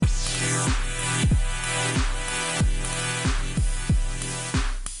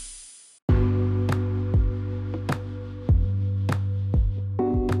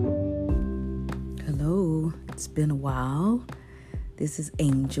been a while. This is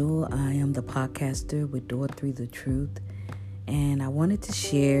Angel. I am the podcaster with Door 3 The Truth. And I wanted to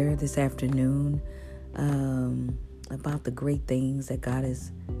share this afternoon about the great things that God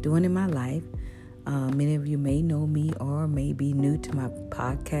is doing in my life. Many of you may know me or may be new to my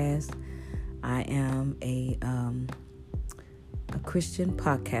podcast. I am a Christian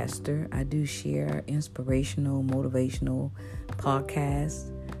podcaster. I do share inspirational, motivational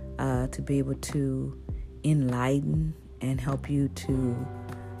podcasts to be able to enlighten and help you to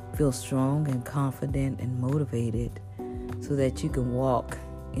feel strong and confident and motivated so that you can walk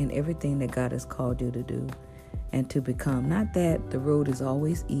in everything that God has called you to do and to become. Not that the road is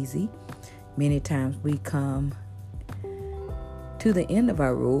always easy. Many times we come to the end of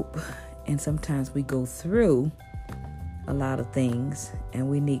our rope and sometimes we go through a lot of things and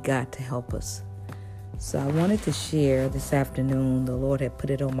we need God to help us. So I wanted to share this afternoon. The Lord had put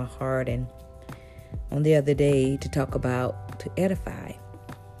it on my heart and on the other day to talk about to edify.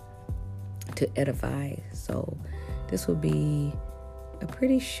 So this will be a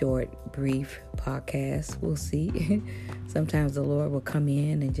pretty short, brief podcast. We'll see. Sometimes the Lord will come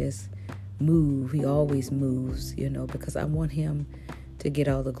in and just move. He always moves, because I want him to get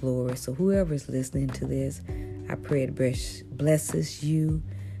all the glory. So whoever is listening to this, I pray it blesses you,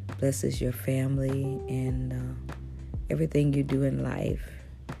 blesses your family, and everything you do in life,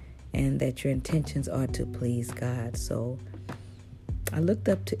 and that your intentions are to please God. So I looked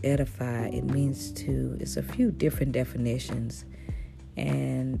up to edify. It means it's a few different definitions.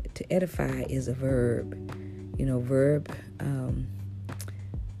 And to edify is a verb.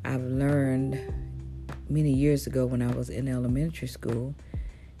 I've learned many years ago when I was in elementary school,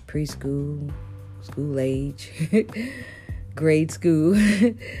 preschool, school age, grade school,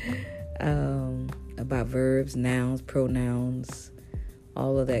 about verbs, nouns, pronouns,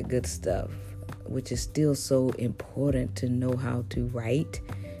 all of that good stuff, which is still so important to know how to write,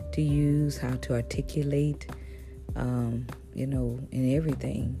 to use, how to articulate, in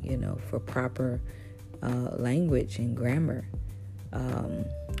everything, for proper language and grammar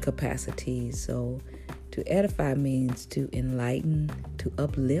capacity. So to edify means to enlighten, to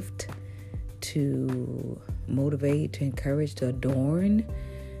uplift, to motivate, to encourage, to adorn.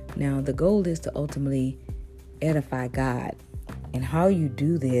 Now, the goal is to ultimately edify God. And how you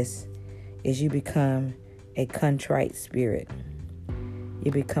do this is you become a contrite spirit.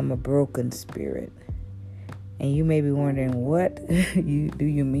 You become a broken spirit. And you may be wondering, what do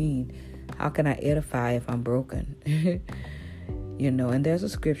you mean? How can I edify if I'm broken? And there's a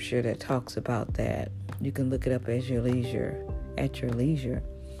scripture that talks about that. You can look it up at your leisure.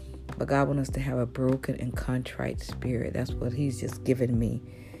 But God wants us to have a broken and contrite spirit. That's what he's just given me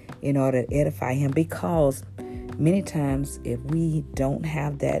in order to edify him. Because many times if we don't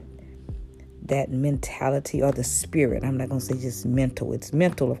have that mentality or the spirit, I'm not going to say just mental. It's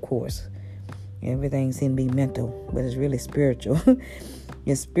mental, of course. Everything seems to be mental, but it's really spiritual.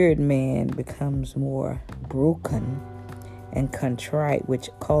 Your spirit man becomes more broken and contrite, which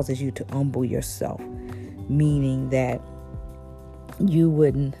causes you to humble yourself, meaning that you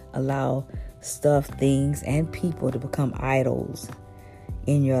wouldn't allow stuff, things, and people to become idols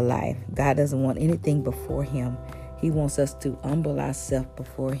in your life. God doesn't want anything before him. He wants us to humble ourselves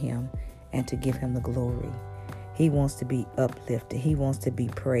before him and to give him the glory. He wants to be uplifted. He wants to be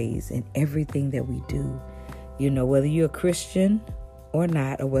praised in everything that we do. Whether you're a Christian or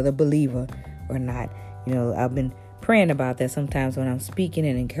not, or whether a believer or not. I've been praying about that sometimes when I'm speaking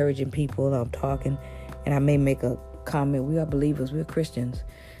and encouraging people. I'm talking and I may make a comment. We are believers. We're Christians.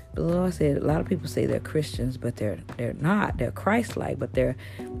 The Lord said a lot of people say they're Christians, but they're not. They're Christ-like, but they're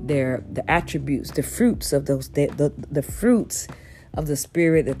the attributes, the fruits of those, the fruits of the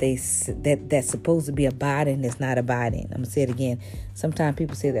spirit that's supposed to be abiding is not abiding. I'm gonna say it again. Sometimes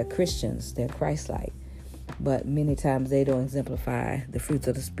people say they're Christians, they're Christ-like, but many times they don't exemplify the fruits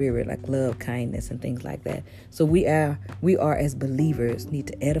of the spirit, like love, kindness, and things like that. So we are as believers need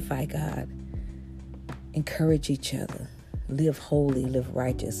to edify God, encourage each other, live holy, live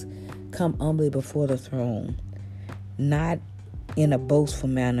righteous, come humbly before the throne, not in a boastful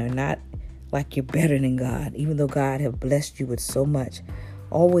manner, not like you're better than God, even though God have blessed you with so much.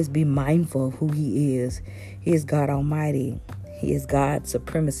 Always be mindful of who he is. He is God Almighty. He is God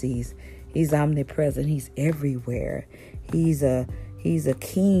supremacies. He's omnipresent. He's everywhere. He's a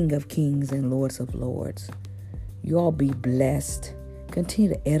King of kings and Lords of lords. You all be blessed. Continue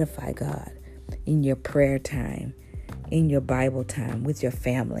to edify God in your prayer time, in your Bible time, with your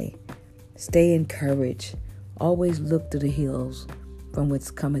family. Stay encouraged. Always look to the hills from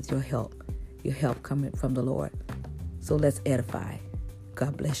which cometh your help coming from the Lord. So let's edify.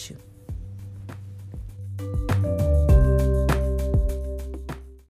 God bless you.